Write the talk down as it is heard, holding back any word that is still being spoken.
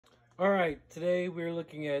Alright, today we're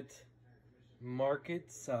looking at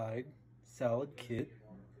Marketside salad kit,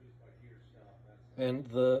 and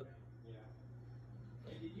the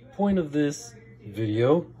point of this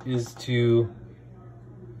video is to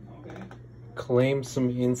claim some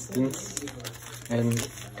instance and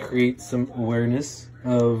create some awareness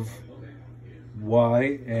of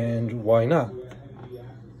why and why not.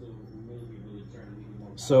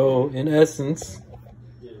 So in essence,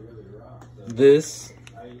 this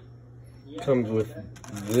comes with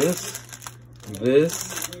this,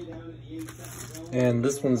 and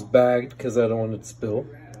this one's bagged because I don't want it to spill.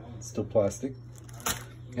 It's still plastic.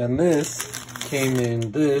 And this came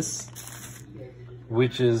in this,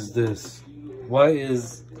 which is this. Why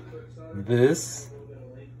is this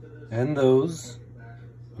and those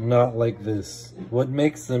not like this? What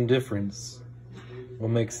makes them different? What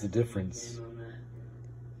makes the difference?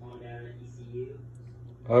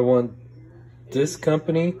 I want this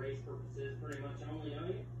company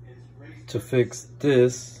to fix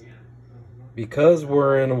this because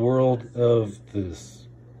we're in a world of this.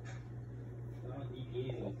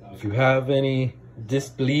 If you have any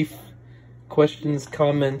disbelief, questions,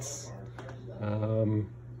 comments,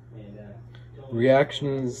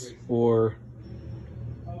 reactions, or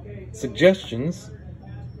suggestions,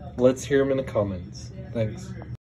 let's hear them in the comments. Thanks.